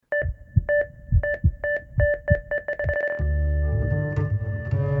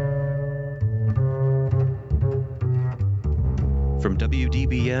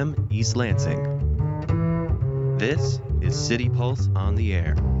WDBM East Lansing. This is City Pulse on the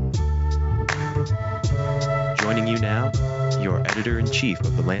Air. Joining you now, your editor-in-chief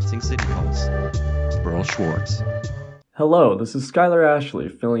of the Lansing City Pulse, Burl Schwartz. Hello, this is Skylar Ashley,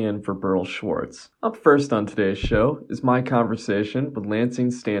 filling in for Burl Schwartz. Up first on today's show is my conversation with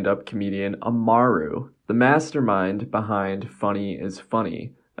Lansing stand-up comedian Amaru, the mastermind behind Funny is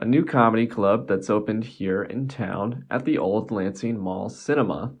Funny, a new comedy club that's opened here in town at the old Lansing Mall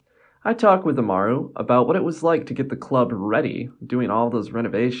Cinema. I talk with Amaru about what it was like to get the club ready, doing all those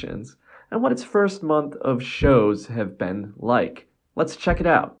renovations, and what its first month of shows have been like. Let's check it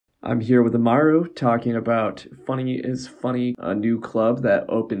out. I'm here with Amaru talking about Funny is Funny, a new club that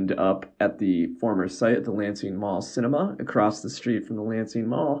opened up at the former site at the Lansing Mall Cinema across the street from the Lansing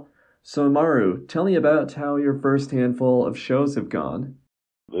Mall. So Amaru, tell me about how your first handful of shows have gone.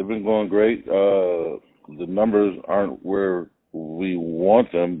 They've been going great. The numbers aren't where we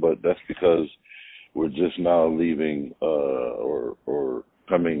want them, but that's because we're just now leaving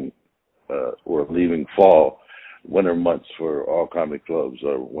we're leaving fall. Winter months for all comic clubs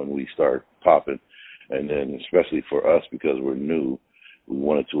are when we start popping. And then especially for us, because we're new, we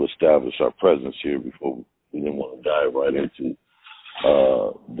wanted to establish our presence here before we didn't want to dive right into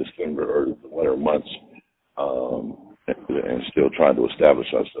December or the winter months and still trying to establish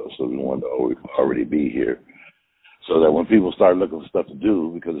ourselves. So we wanted to already be here so that when people start looking for stuff to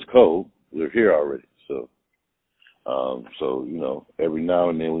do because it's cold, we're here already. So, every now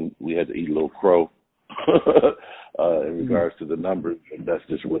and then we had to eat a little crow. In regards to the numbers, and that's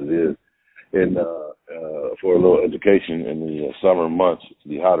just what it is. And for a little education, in the summer months,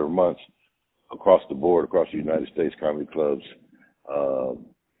 the hotter months, across the board, across the United States, comedy clubs,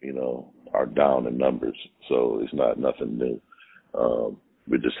 are down in numbers. So it's nothing new.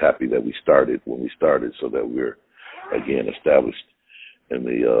 We're just happy that we started when we started, so that we're again established in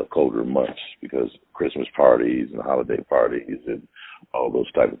the colder months, because Christmas parties and holiday parties and all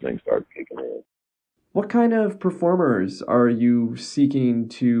those type of things start kicking in. What kind of performers are you seeking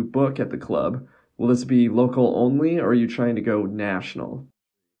to book at the club? Will this be local only, or are you trying to go national?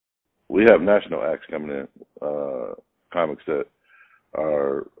 We have national acts coming in, comics that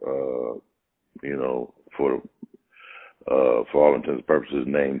are, for all intents and purposes,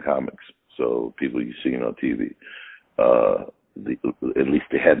 named comics. So people you've seen on TV, at least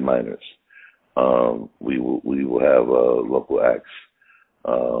the headliners. We will have local acts.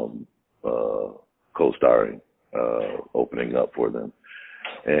 Co-starring, opening up for them.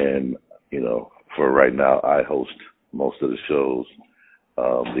 And, for right now, I host most of the shows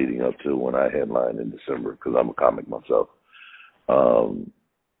leading up to when I headline in December, because I'm a comic myself.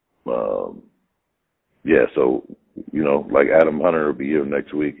 So, like Adam Hunter will be here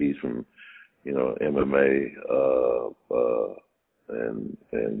next week. He's from, MMA, and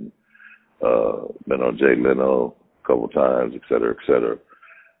been on Jay Leno a couple times, et cetera, et cetera.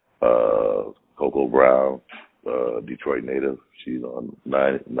 Coco Brown, Detroit native. She's on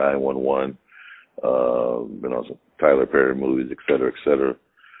 911. Been on some Tyler Perry movies, et cetera, et cetera.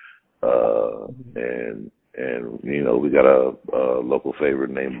 And we got a local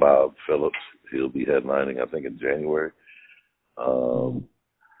favorite named Bob Phillips. He'll be headlining, I think, in January.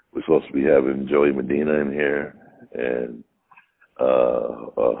 We're supposed to be having Joey Medina in here, and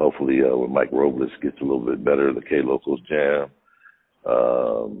hopefully when Mike Robles gets a little bit better, the K-Locals Jam.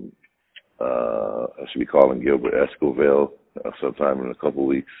 I should be calling Gilbert Escovel sometime in a couple of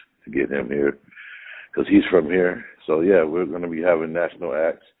weeks to get him here, because he's from here. So, yeah, we're going to be having national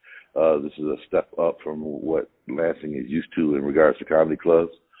acts. This is a step up from what Lansing is used to in regards to comedy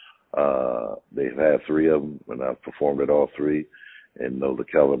clubs. They've had 3 of them, and I've performed at all 3, and know the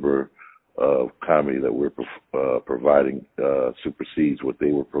caliber of comedy that we're providing supersedes what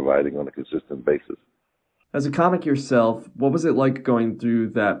they were providing on a consistent basis. As a comic yourself, what was it like going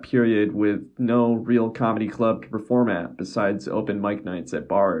through that period with no real comedy club to perform at besides open mic nights at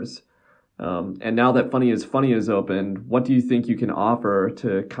bars? And now that Funny is Funny is opened, what do you think you can offer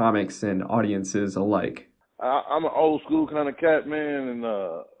to comics and audiences alike? I'm an old school kind of cat, man, and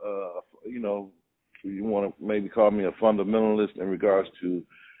you want to maybe call me a fundamentalist in regards to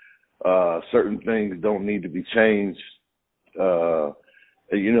certain things don't need to be changed. You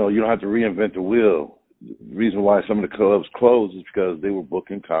don't have to reinvent the wheel. The reason why some of the clubs closed is because they were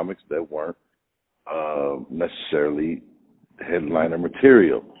booking comics that weren't necessarily headliner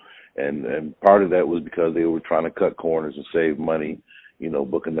material. And part of that was because they were trying to cut corners and save money,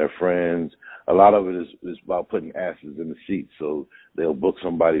 booking their friends. A lot of it is about putting asses in the seats. So they'll book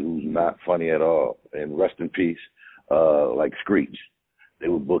somebody who's not funny at all. And rest in peace, like Screech. They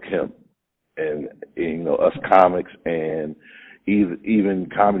would book him. And us comics and even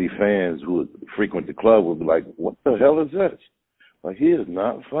comedy fans who frequent the club will be like, "What the hell is this? Like, he is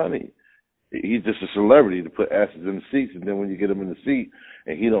not funny. He's just a celebrity to put asses in the seats, and then when you get him in the seat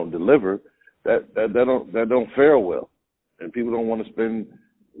and he don't deliver, that don't fare well, and people don't want to spend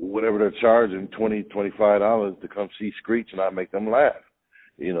whatever they're charging, $20-$25 to come see Screech and not make them laugh.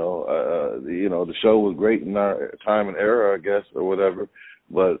 The show was great in our time and era, I guess, or whatever,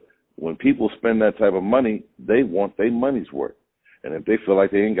 but when people spend that type of money, they want their money's worth. And if they feel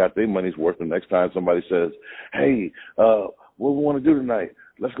like they ain't got their money's worth, the next time somebody says, "Hey, what we want to do tonight?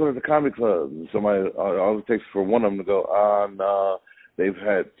 Let's go to the comedy club." And somebody, all it takes for one of them to go, "Nah, they've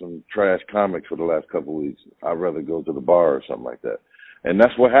had some trash comics for the last couple of weeks. I'd rather go to the bar," or something like that. And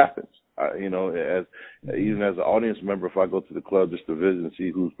that's what happens. Even as an audience member, if I go to the club just to visit and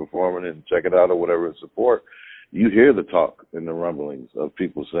see who's performing and check it out or whatever and support, you hear the talk and the rumblings of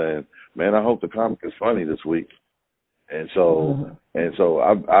people saying, "Man, I hope the comic is funny this week." And so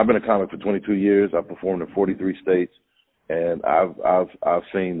I've been a comic for 22 years. I've performed in 43 states, and I've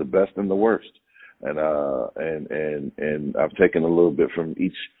seen the best and the worst, and I've taken a little bit from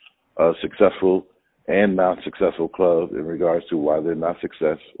each successful and not successful club in regards to why they're not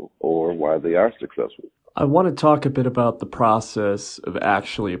successful or why they are successful. I want to talk a bit about the process of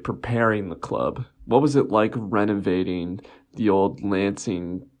actually preparing the club. What was it like renovating the old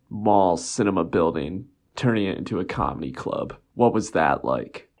Lansing Mall cinema building, turning it into a comedy club? What was that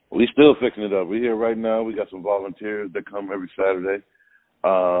like? We still fixing it up. We're here right now. We got some volunteers that come every Saturday.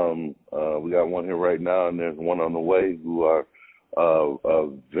 We got one here right now, and there's one on the way who are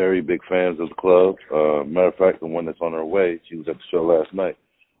very big fans of the club. Matter of fact, the one that's on her way, she was at the show last night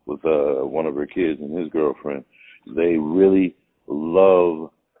with one of her kids and his girlfriend. They really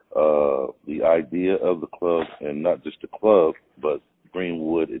love the idea of the club, and not just the club, but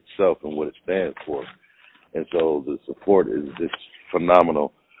Greenwood itself and what it stands for. And so the support is just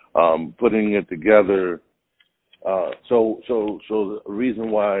phenomenal. Putting it together, so the reason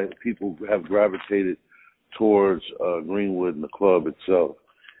why people have gravitated towards Greenwood and the club itself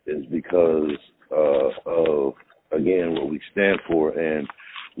is because of, again, what we stand for. And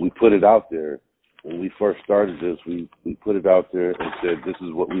we put it out there. When we first started this, we put it out there and said, this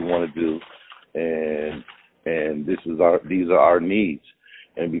is what we want to do, and these are our needs.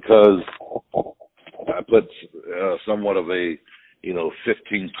 And because I put somewhat of a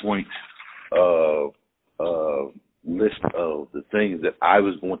 15-point list of the things that I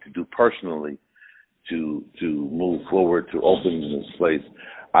was going to do personally to move forward to opening this place,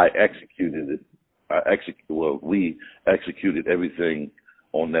 I executed it. We executed everything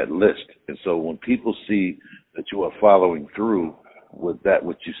on that list. And so when people see that you are following through with that,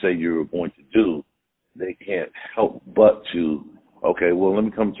 what you say you're going to do, they can't help but to, okay, well, let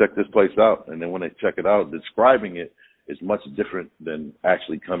me come check this place out. And then when they check it out, describing it is much different than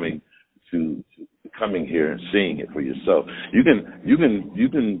actually coming here and seeing it for yourself. You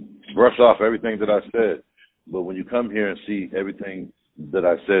can brush off everything that I said, but when you come here and see everything that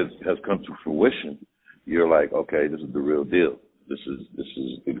I said has come to fruition, you're like, okay, this is the real deal. This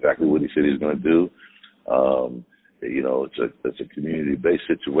is exactly what he said he was going to do. It's a community-based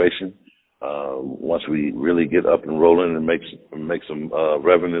situation. Once we really get up and rolling and make some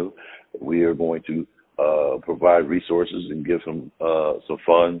revenue, we are going to provide resources and give some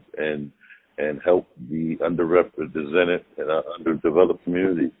funds and help the underrepresented and underdeveloped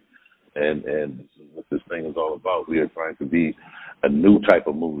communities. And this is what this thing is all about. We are trying to be a new type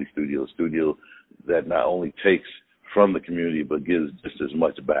of movie studio that not only takes from the community but gives just as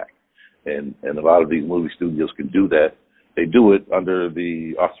much back. And a lot of these movie studios can do that. They do it under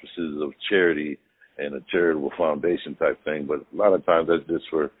the auspices of charity and a charitable foundation type thing, but a lot of times that's just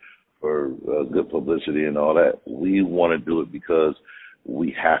for good publicity and all that. We want to do it because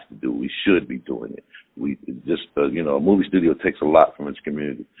we have to do it. We should be doing it. We just, a movie studio takes a lot from its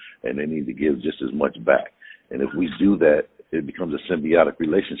community, and they need to give just as much back. And if we do that, it becomes a symbiotic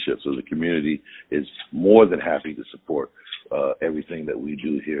relationship. So the community is more than happy to support everything that we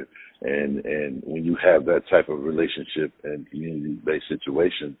do here. And when you have that type of relationship and community-based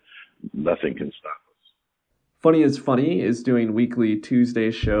situation, nothing can stop us. Funny is doing weekly Tuesday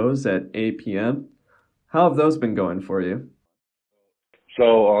shows at 8 p.m. How have those been going for you?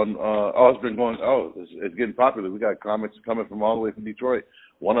 So it's been going. It's getting popular. We got comics coming from all the way from Detroit.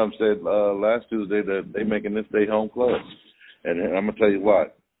 One of them said last Tuesday that they making this their home club, and I'm gonna tell you why.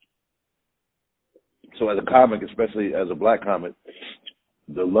 So as a comic, especially as a black comic,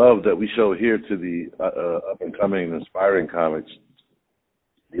 the love that we show here to the up and coming, inspiring comics,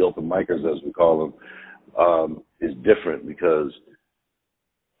 the open micers as we call them, is different because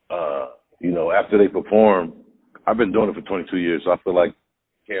after they perform, I've been doing it for 22 years, so I feel like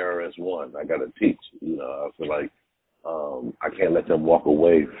KRS-One. I got to teach. I feel like I can't let them walk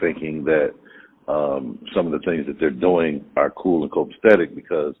away thinking that some of the things that they're doing are cool and copacetic,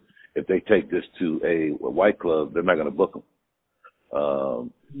 because if they take this to a white club, they're not going to book them.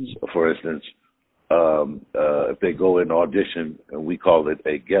 So for instance, if they go in audition, and we call it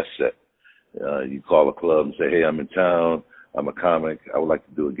a guest set, you call a club and say, hey, I'm in town, I'm a comic, I would like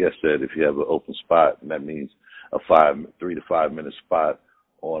to do a guest set if you have an open spot, and that means a 3 to 5 minute spot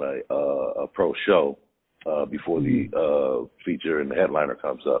on a pro show before the feature and the headliner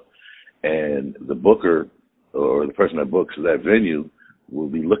comes up. And the booker or the person that books that venue will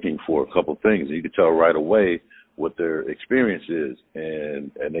be looking for a couple things. And you can tell right away what their experience is,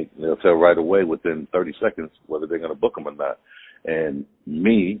 and they'll tell right away within 30 seconds whether they're going to book them or not. And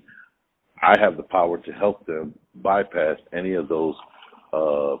I have the power to help them bypass any of those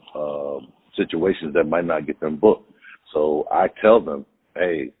situations that might not get them booked. So I tell them,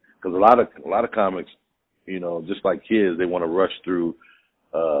 hey, because a lot of comics, just like kids, they want to rush through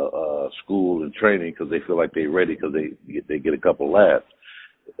school and training because they feel like they're ready because they get a couple laughs.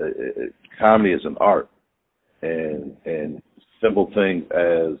 Comedy is an art, and simple things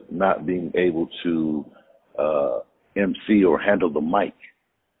as not being able to MC or handle the mic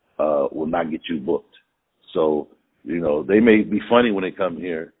will not get you booked. So, they may be funny when they come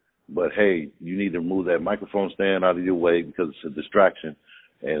here, but hey, you need to move that microphone stand out of your way because it's a distraction.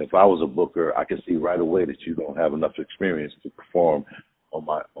 And if I was a booker, I can see right away that you don't have enough experience to perform on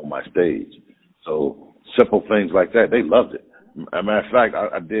my stage. So simple things like that, they loved it. As a matter of fact,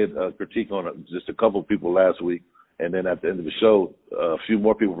 I did a critique on just a couple of people last week, and then at the end of the show, a few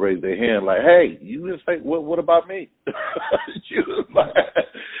more people raised their hand like, hey, you didn't say, what about me?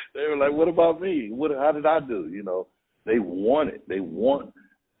 They were like, what about me? How did I do? They want it. They want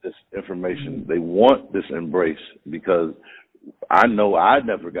this information. They want this embrace, because I know I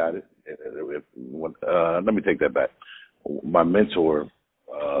never got it. Let me take that back. My mentor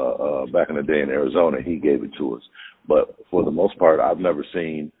back in the day in Arizona, he gave it to us. But for the most part, I've never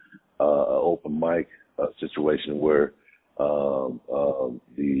seen an open mic situation where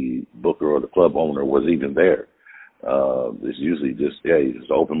the booker or the club owner was even there. It's usually just, it's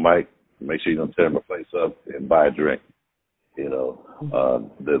an open mic. Make sure you don't tear my place up and buy a drink.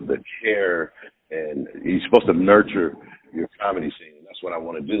 The care, and you're supposed to nurture your comedy scene. That's what I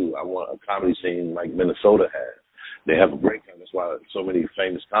want to do. I want a comedy scene like Minnesota has. They have a great time. That's why so many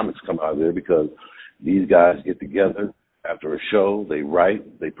famous comics come out of there, because these guys get together after a show, they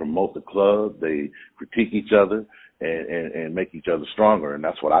write, they promote the club, they critique each other and make each other stronger. And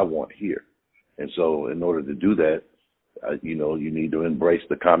that's what I want here. And so in order to do that, you need to embrace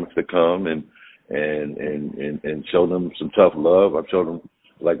the comics that come and show them some tough love. I've showed them,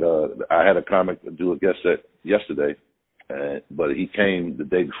 I had a comic do a guest set yesterday, but he came the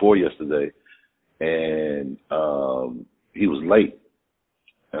day before yesterday, and he was late.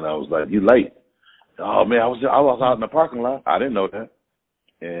 And I was like, you late? Oh man, I was out in the parking lot. I didn't know that.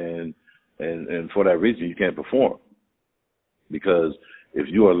 And for that reason, you can't perform, because if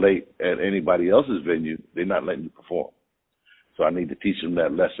you are late at anybody else's venue, they're not letting you perform. So I need to teach them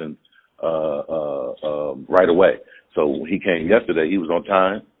that lesson right away. So when he came yesterday, he was on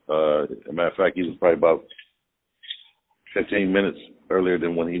time. As a matter of fact, he was probably about 15 minutes earlier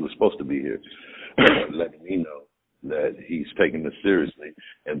than when he was supposed to be here, letting me know that he's taking this seriously.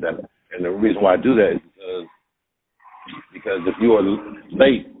 And the reason why I do that is because if you are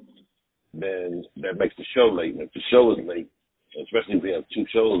late, then that makes the show late. And if the show is late, especially if we have two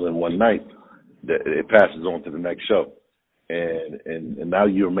shows in one night, that it passes on to the next show. And now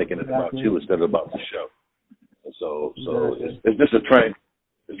you're making it about you instead of about the show. And so it's just a train.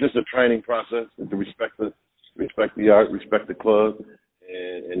 It's just a training process to respect the art, respect the club,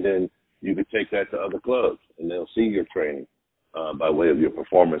 and then you can take that to other clubs, and they'll see your training by way of your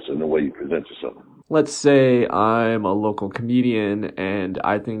performance and the way you present yourself. Let's say I'm a local comedian and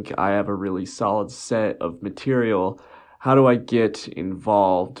I think I have a really solid set of material. How do I get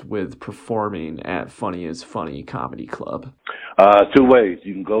involved with performing at Funny is Funny Comedy Club? Two ways.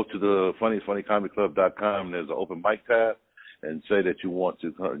 You can go to the funnyisfunnycomedyclub.com, and there's an open mic tab, and say that you want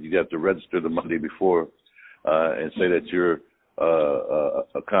to. You have to register the Monday before, and say that you're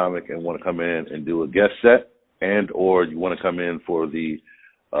a comic and want to come in and do a guest set, and or you want to come in for the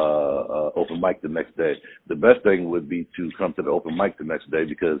open mic the next day. The best thing would be to come to the open mic the next day,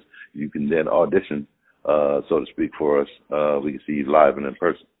 because you can then audition, so to speak, for us. We can see you live and in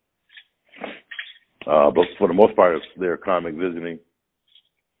person. But for the most part, if they're a comic visiting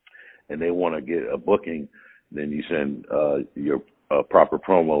and they want to get a booking, then you send your proper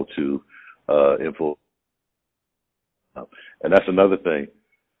promo to info And that's another thing,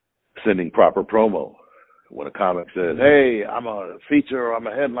 sending proper promo. When a comic says, hey, I'm a feature or I'm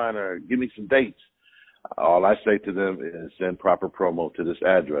a headliner, give me some dates, all I say to them is send proper promo to this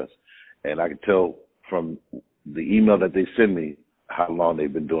address. And I can tell from the email that they send me how long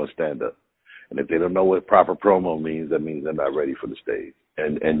they've been doing stand-up. And if they don't know what proper promo means, that means they're not ready for the stage.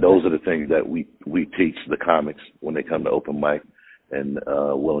 And those are the things that we teach the comics when they come to open mic and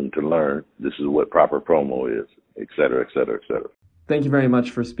willing to learn. This is what proper promo is, et cetera, et cetera, et cetera. Thank you very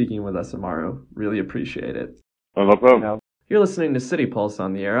much for speaking with us, Amaru. Really appreciate it. Oh, no problem. You're listening to City Pulse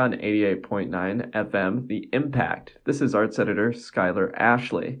on the air on 88.9 FM, The Impact. This is arts editor Skylar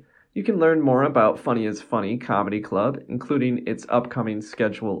Ashley. You can learn more about Funny is Funny Comedy Club, including its upcoming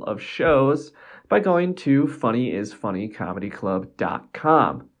schedule of shows, by going to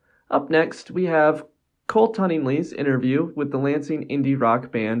funnyisfunnycomedyclub.com. Up next, we have Cole Tunningly's interview with the Lansing indie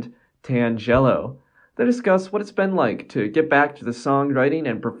rock band Tangelo. They discuss what it's been like to get back to the songwriting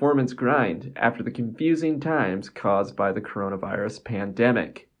and performance grind after the confusing times caused by the coronavirus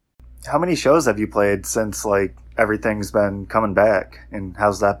pandemic. How many shows have you played since, everything's been coming back, and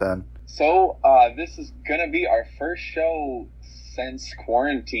how's that been? So, this is gonna be our first show since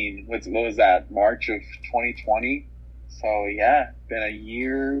quarantine. What was that, March of 2020? So, yeah, been a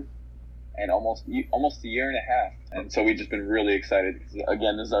year and almost a year and a half. And so we've just been really excited because,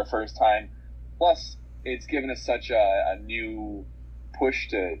 again, this is our first time. Plus, it's given us such a new push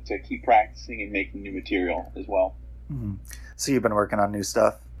to keep practicing and making new material as well. Mm-hmm. So you've been working on new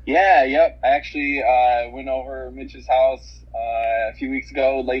stuff? Yeah, yep. I actually went over Mitch's house a few weeks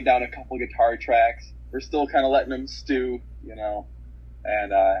ago, laid down a couple guitar tracks. We're still kind of letting them stew,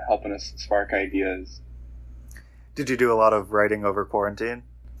 and helping us spark ideas. Did you do a lot of writing over quarantine?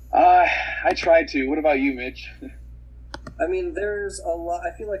 I tried to. What about you, Mitch? I mean, there's a lot.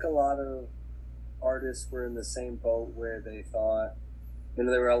 I feel like a lot of artists were in the same boat where they thought,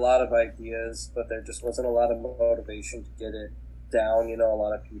 there were a lot of ideas, but there just wasn't a lot of motivation to get it down. A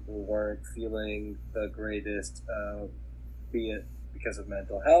lot of people weren't feeling the greatest, be it because of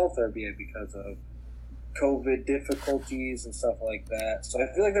mental health or be it because of COVID difficulties and stuff like that. So I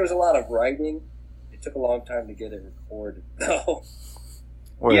feel like there was a lot of writing. It took a long time to get it recorded, though.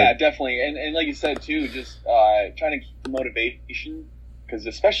 Yeah, definitely. And like you said, too, just trying to keep the motivation. Because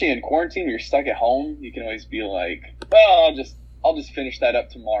especially in quarantine, when you're stuck at home, you can always be like, well, I'll just finish that up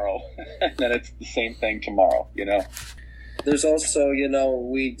tomorrow. And then it's the same thing tomorrow, There's also,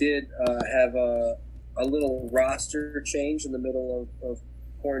 we did have a little roster change in the middle of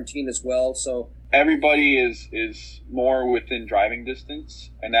quarantine as well. So everybody is more within driving distance,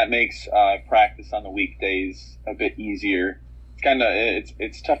 and that makes practice on the weekdays a bit easier.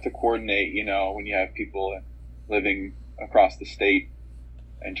 It's tough to coordinate, when you have people living across the state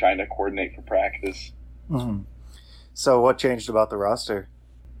and trying to coordinate for practice. Mm-hmm. So what changed about the roster?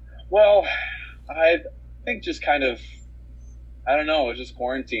 Well, I think just kind of, I don't know, it was just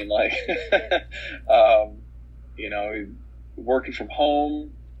quarantine, working from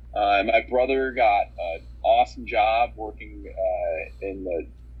home. My brother got an awesome job working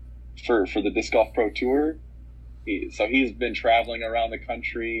for the Disc Golf Pro Tour. So he's been traveling around the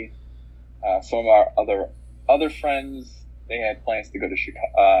country. Some of our other friends, they had plans to go to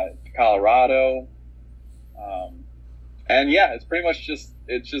Colorado. And yeah, it's pretty much just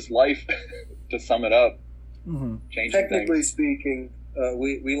life to sum it up. Mm-hmm. Technically speaking,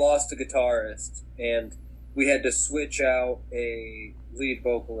 we lost a guitarist and we had to switch out a lead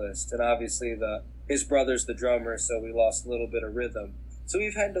vocalist, and obviously his brother's the drummer, so we lost a little bit of rhythm. So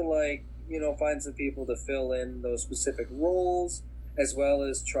we've had to find some people to fill in those specific roles, as well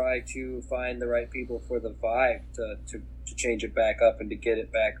as try to find the right people for the vibe to change it back up and to get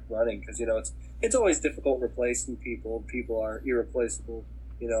it back running. Because it's always difficult replacing people. People are irreplaceable,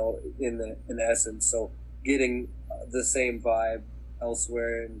 in essence. So getting the same vibe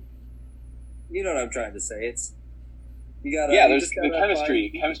elsewhere, and you know what I'm trying to say. It's there's the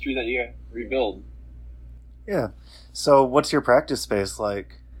chemistry that you rebuild. Yeah. So what's your practice space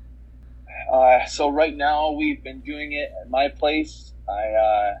like? So right now we've been doing it at my place.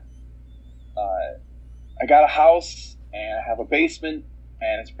 I got a house and I have a basement,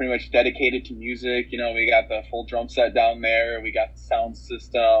 and it's pretty much dedicated to music. We got the full drum set down there. We got the sound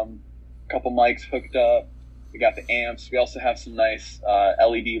system, a couple mics hooked up. We got the amps. We also have some nice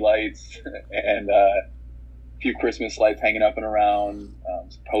LED lights and a few Christmas lights hanging up and around,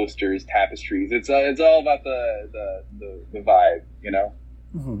 some posters, tapestries. It's all about the vibe,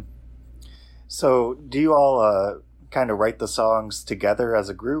 Mm-hmm. So do you all kind of write the songs together as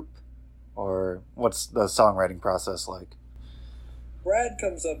a group, or what's the songwriting process like? Brad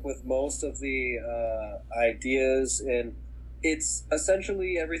comes up with most of the ideas, and it's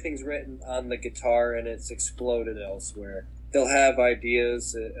essentially everything's written on the guitar and it's exploded elsewhere. He'll have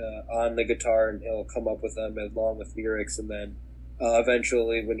ideas on the guitar and he'll come up with them along with lyrics, and then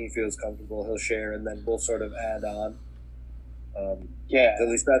eventually when he feels comfortable he'll share, and then we'll sort of add on. At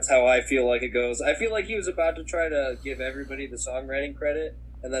least that's how I feel like it goes. I feel like he was about to try to give everybody the songwriting credit,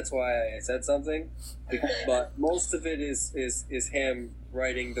 and that's why I said something. But most of it is him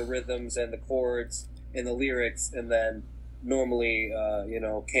writing the rhythms and the chords and the lyrics, and then normally,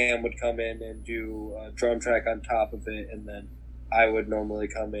 Cam would come in and do a drum track on top of it, and then I would normally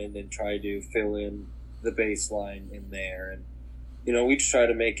come in and try to fill in the bass line in there, and we just try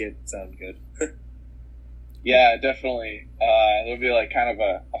to make it sound good. Yeah, definitely. There'll be like kind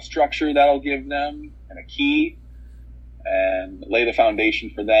of a structure that'll give them and a key and lay the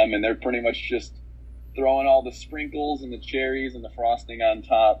foundation for them, and they're pretty much just throwing all the sprinkles and the cherries and the frosting on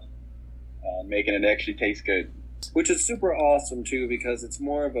top and making it actually taste good. Which is super awesome too, because it's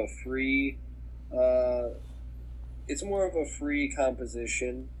more of a free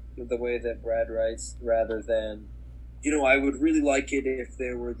composition, the way that Brad writes, rather than, I would really like it if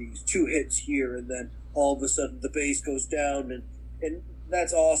there were these 2 hits here and then all of a sudden the bass goes down, and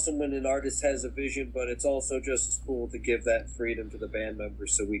that's awesome when an artist has a vision, but it's also just as cool to give that freedom to the band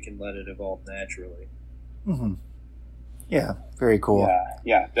members so we can let it evolve naturally. Mm-hmm. Yeah, very cool.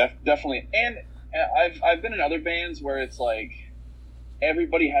 Yeah, definitely. And I've been in other bands where it's like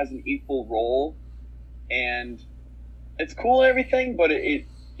everybody has an equal role, and it's cool and everything, but it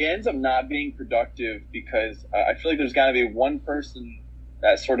ends up not being productive because I feel like there's got to be one person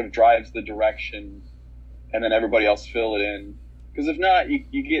that sort of drives the direction, and then everybody else fill it in. Because if not,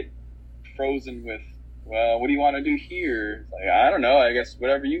 you get frozen with, well, what do you want to do here? It's like, I don't know, I guess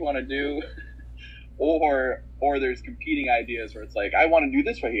whatever you want to do. or there's competing ideas where it's like, I want to do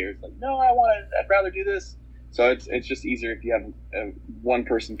this right here. It's like, no, I'd rather do this. So it's just easier if you have one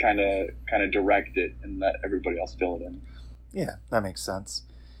person kind of direct it and let everybody else fill it in. Yeah, that makes sense.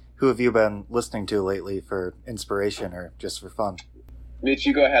 Who have you been listening to lately for inspiration or just for fun? Mitch,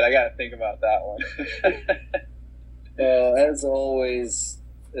 you go ahead. I got to think about that one. As always,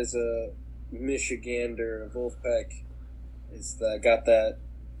 as a Michigander, Wolfpack got that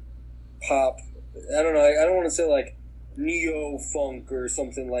pop. I don't know. I don't want to say like neo-funk or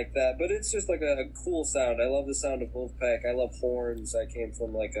something like that, but it's just like a cool sound. I love the sound of Wolfpack. I love horns. I came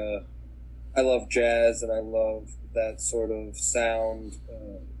from I love jazz, and I love that sort of sound.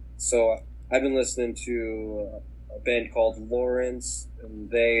 So I've been listening to a band called Lawrence,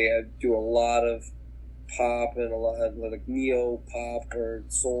 and they do a lot of pop and a lot of like neo-pop or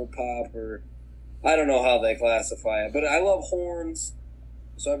soul pop, or I don't know how they classify it, but I love horns,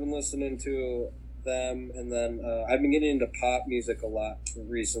 so I've been listening to them. And then I've been getting into pop music a lot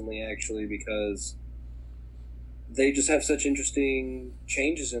recently, actually, because they just have such interesting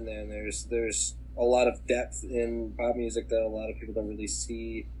changes in there, and there's a lot of depth in pop music that a lot of people don't really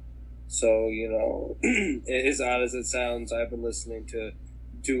see. So, as odd as it sounds, I've been listening to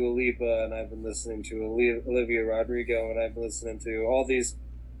Dua Lipa, and I've been listening to Olivia Rodrigo, and I've been listening to all these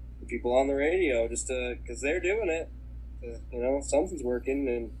people on the radio just because they're doing it. Something's working,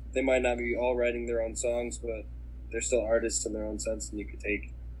 and they might not be all writing their own songs, but they're still artists in their own sense, and you could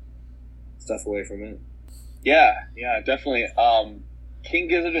take stuff away from it. Yeah, definitely. King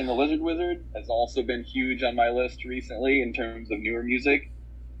Gizzard and the Lizard Wizard has also been huge on my list recently in terms of newer music.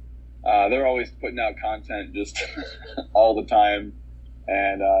 They're always putting out content just all the time,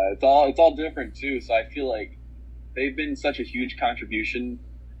 and it's all different too. So I feel like they've been such a huge contribution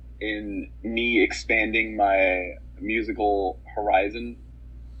in me expanding my musical horizon,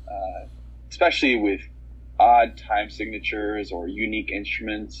 especially with odd time signatures or unique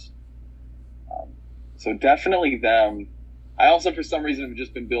instruments. So definitely them. I also, for some reason, have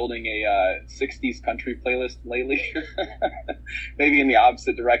just been building a 60s country playlist lately. Maybe in the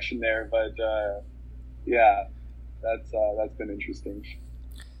opposite direction there, but yeah, that's been interesting.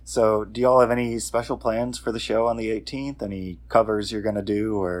 So, do y'all have any special plans for the show on the 18th? Any covers you're gonna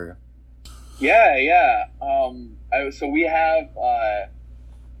do, or? Yeah. So we have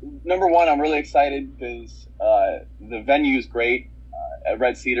number one. I'm really excited because the venue's great. At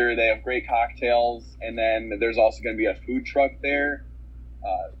Red Cedar, they have great cocktails, and then there's also going to be a food truck there.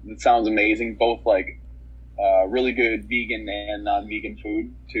 That sounds amazing. Both like really good vegan and non-vegan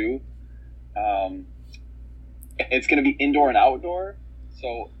food too. It's going to be indoor and outdoor,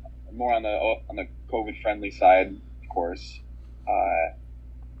 so more on the COVID-friendly side, of course.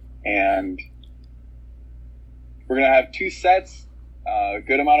 And we're going to have 2 sets, a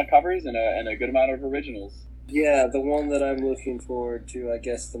good amount of covers and a good amount of originals. Yeah, the one that I'm looking forward to, I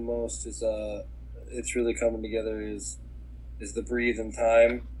guess, the most is it's really coming together is the Breathe in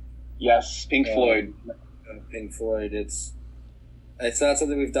Time. Yes, Pink Floyd. Pink Floyd. It's not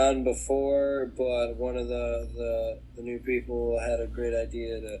something we've done before, but one of the new people had a great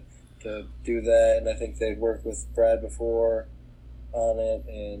idea to do that, and I think they'd worked with Brad before on it,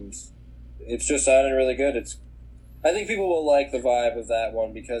 and it's just sounding really good. I think people will like the vibe of that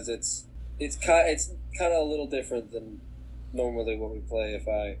one because it's kind of a little different than normally what we play.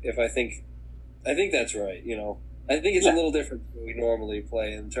 If I think that's right, I think it's a little different than what we normally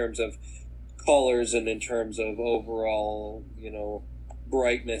play in terms of colors and in terms of overall,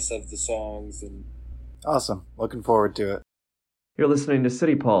 brightness of the songs. And awesome. Looking forward to it. You're listening to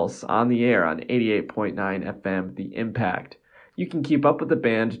City Pulse on the air on 88.9 FM, The Impact. You can keep up with the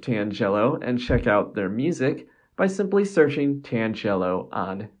band Tangelo and check out their music by simply searching Tangelo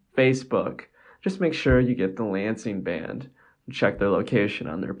on Facebook. Just make sure you get the Lansing band and check their location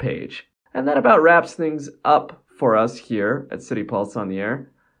on their page. And that about wraps things up for us here at City Pulse on the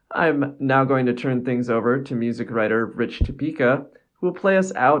air. I'm now going to turn things over to music writer Rich Topeka, who will play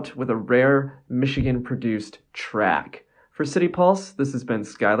us out with a rare Michigan-produced track. For City Pulse, this has been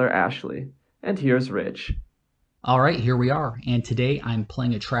Skylar Ashley, and here's Rich. All right, here we are, and today I'm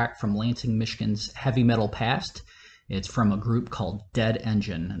playing a track from Lansing, Michigan's heavy metal past. It's from a group called Dead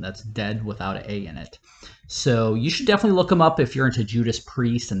Engine, and that's dead without an A in it. So you should definitely look them up if you're into Judas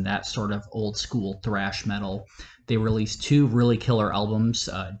Priest and that sort of old school thrash metal. They released 2 really killer albums.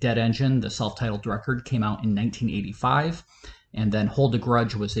 Dead Engine, the self-titled record, came out in 1985, and then Hold a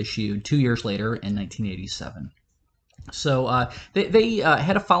Grudge was issued 2 years later in 1987. So they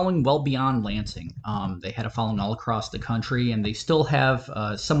had a following well beyond Lansing. They had a following all across the country, and they still have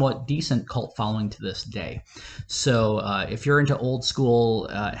a somewhat decent cult following to this day. So if you're into old school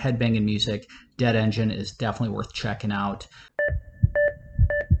headbanging music, Dead Engine is definitely worth checking out.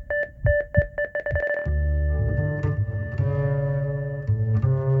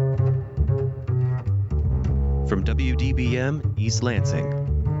 From WDBM East Lansing,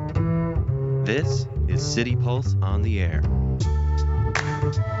 this is City Pulse on the air.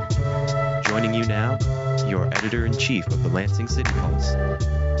 Joining you now, your editor-in-chief of the Lansing City Pulse,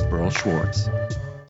 Burl Schwartz.